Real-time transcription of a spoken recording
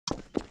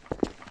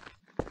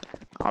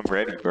I'm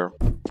ready, bro.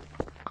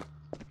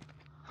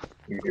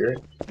 You hear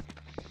it?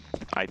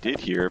 I did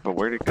hear it, but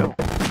where'd it go?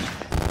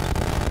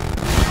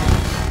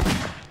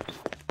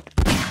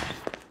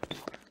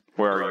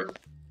 Where are you?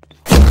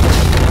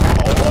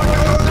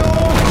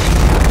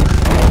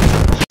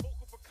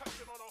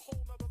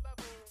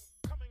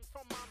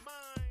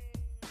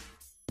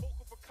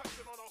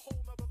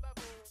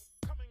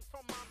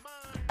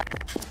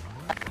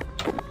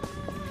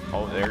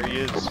 Oh, there he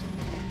is.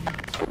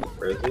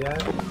 Where is he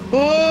at?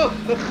 Oh!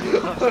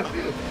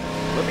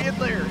 Let me in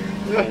there.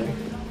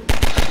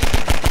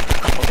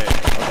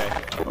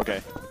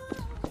 Okay.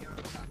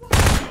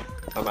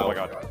 I'm Oh out. my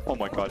god. Oh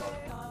my god.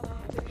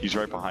 He's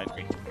right behind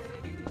me.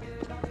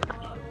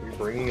 Are you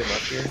bringing him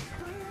up here?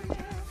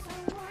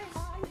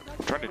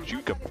 I'm trying to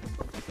juke him.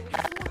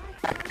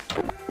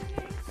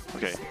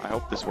 Okay, I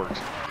hope this works.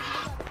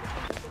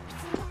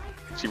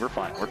 See, we're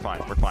fine.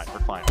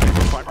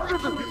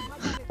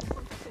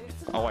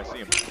 Oh, I see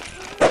him.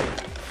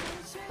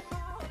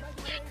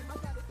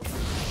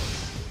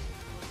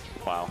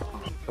 Wow.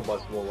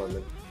 Combustible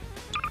lemon.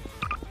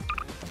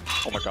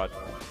 Oh my god.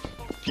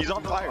 He's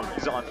on fire.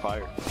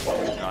 Well,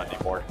 he's not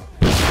anymore.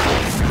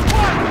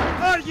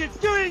 What are you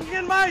doing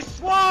in my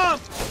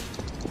swamp?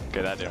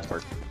 Okay, that didn't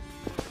work.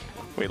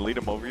 Wait, lead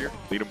him over here.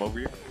 What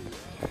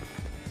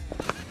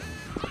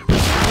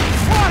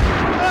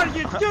are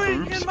you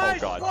doing Oops. in my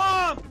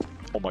swamp?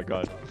 Oh my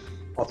god.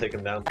 I'll take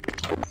him down.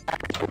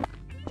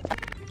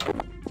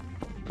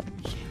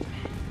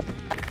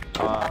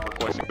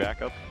 Requesting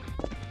backup.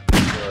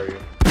 Where are you?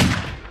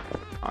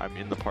 I'm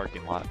in the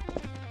parking lot.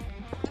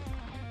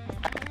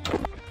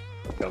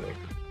 I'm coming.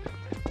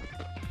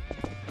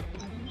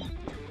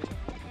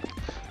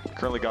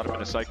 Currently got him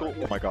in a cycle.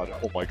 Oh my god.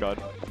 Oh my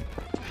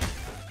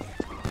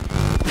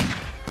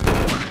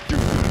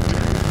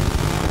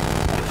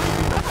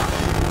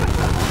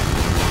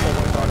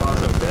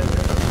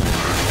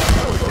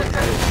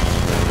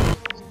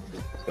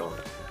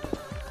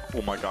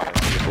god,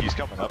 he's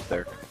coming up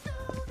there.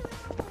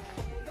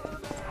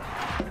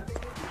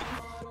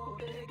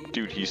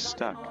 Dude, he's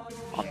stuck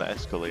on the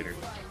escalator.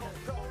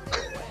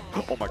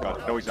 Oh my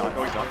god, no he's not.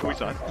 Is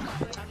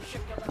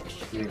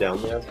he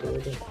down the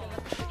escalator?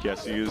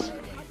 Yes, he is.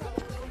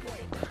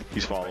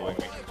 He's following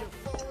me.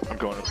 I'm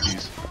going up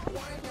these.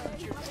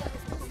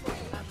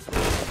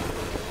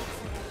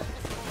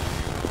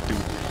 Dude,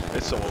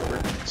 it's so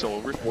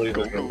over.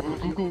 Go.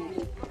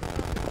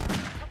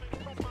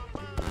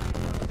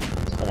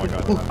 Oh my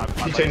god,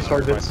 He changed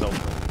targets.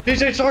 myself. He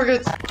changed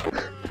targets!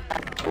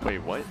 Wait,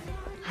 what?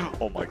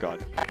 Oh my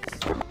god.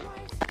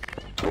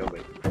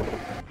 Coming.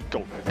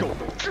 Go.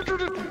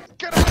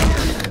 Get out of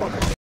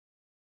here!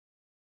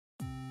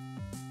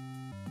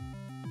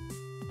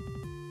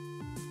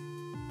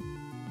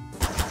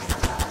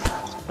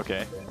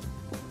 Okay.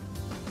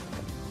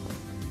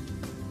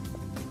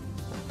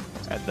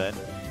 And then...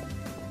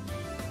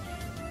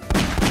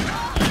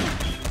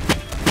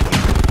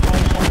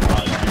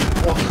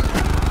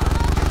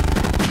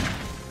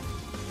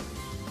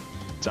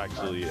 It's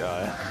actually,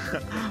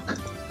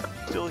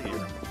 still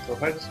here. So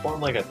if I just spawn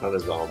like a ton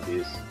of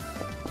zombies...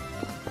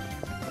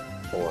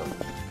 Hold on.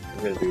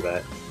 I'm gonna do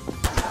that.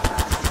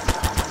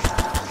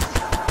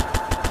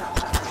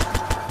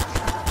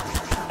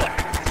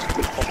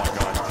 Oh my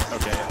god.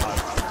 Okay,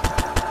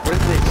 Where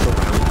did they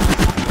surround me?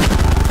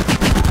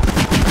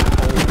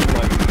 Oh,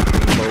 like,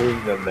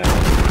 mowing them down.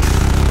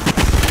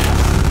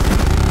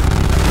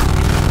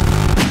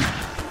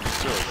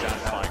 it's really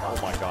satisfying. Oh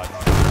my god.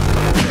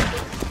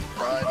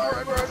 Run.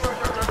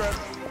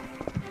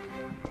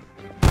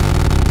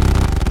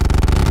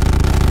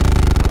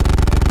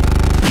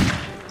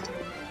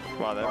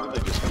 Wow, that really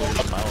just cleared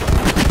them out.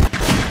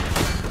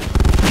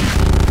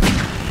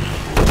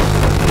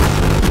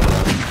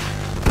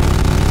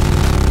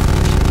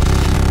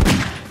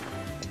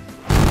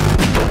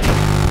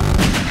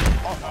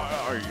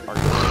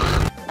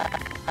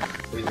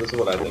 This is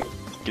what I think.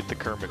 Get the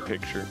Kermit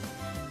picture.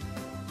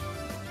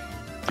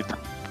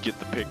 Get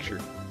the picture.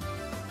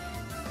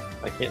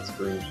 I can't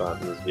screenshot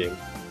in this game.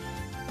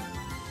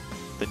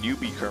 The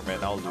newbie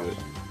Kermit, I'll do it.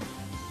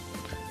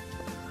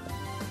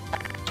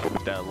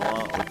 With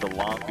the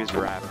longest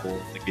raffle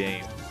in the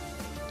game.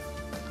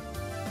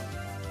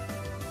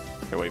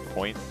 Okay, wait,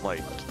 point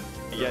like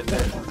yeah.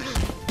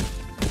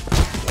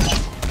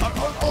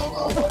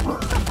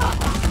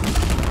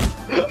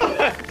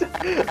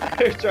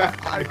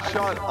 I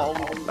shot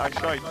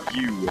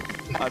you.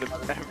 Out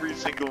of every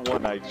single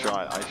one I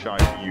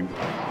shot you.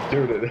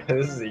 Dude,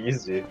 this is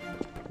easy.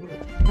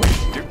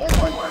 Dude, oh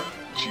my god.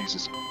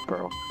 Jesus,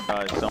 bro.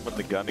 Summon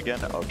the gun again?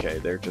 Okay,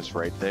 they're just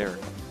right there.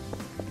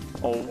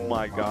 Oh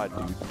my god,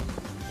 dude.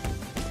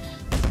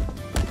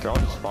 I'll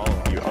just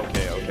follow you.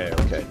 Okay.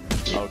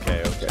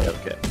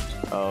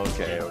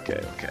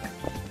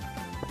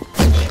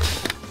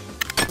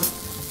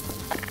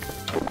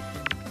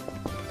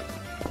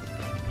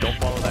 Don't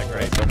follow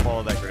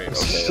that grenade.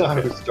 Okay. I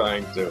was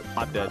trying to.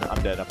 I'm dead.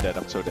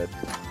 I'm so dead.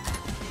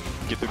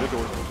 Get through the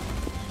door.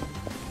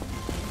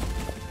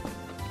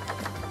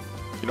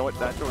 You know what?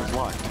 That door is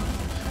locked.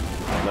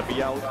 Let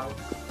me out.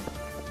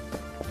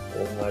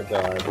 Oh my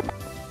god.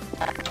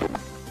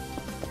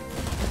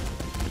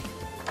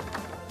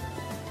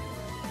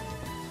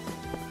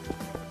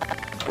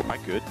 Am I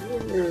good?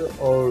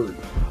 Oh.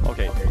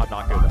 Okay, I'm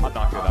not good. I'm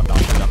not good. I'm not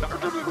good. I'm not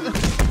good.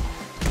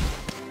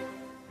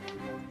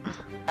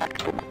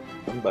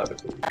 I'm about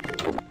to go.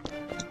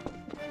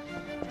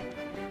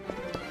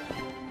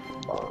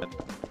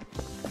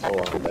 Hold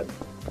on, man.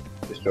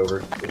 It's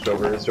over. It's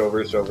over. It's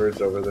over. It's over.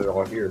 It's over. They're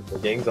all here. The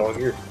gang's all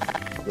here.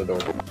 The door.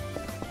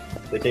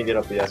 They can't get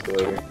up the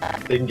escalator.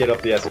 They can get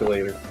up the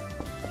escalator.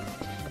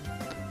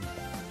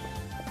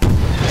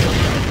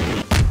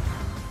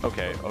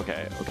 Okay,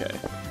 okay, okay.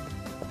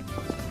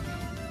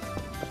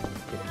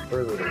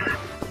 Further than this.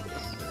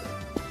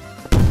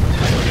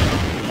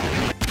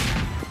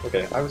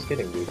 Okay, I was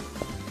kidding, dude.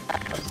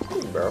 I was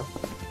kidding, bro.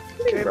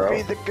 Give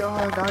me the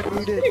gun. I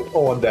need it.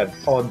 Oh, I'm dead.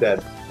 Oh, I'm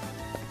dead.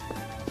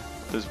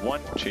 There's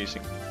one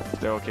chasing.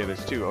 There. Okay,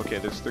 there's two. Okay,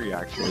 there's three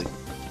actually.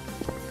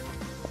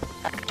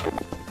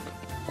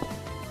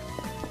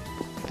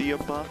 The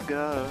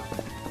Obunga.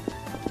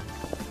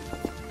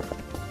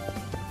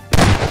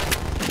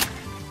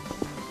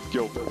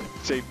 Yo,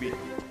 save me.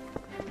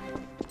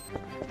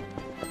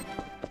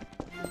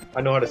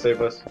 I know how to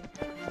save us.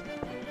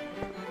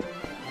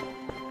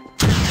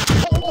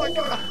 Oh my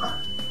god.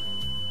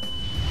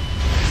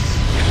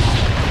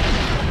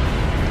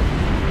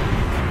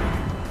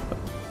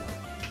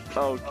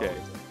 Okay.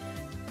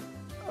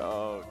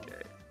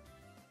 Okay.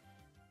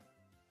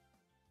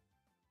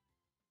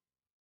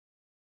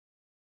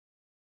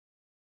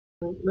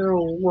 No,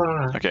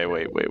 why? Okay,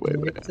 wait.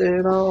 It's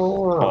it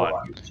all Hold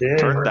on.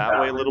 Turn that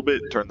way a little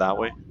bit. Turn that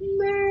way.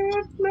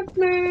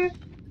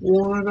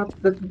 One up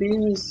the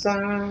B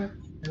side.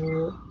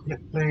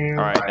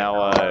 Alright,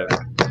 now,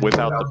 whip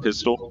out the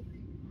pistol.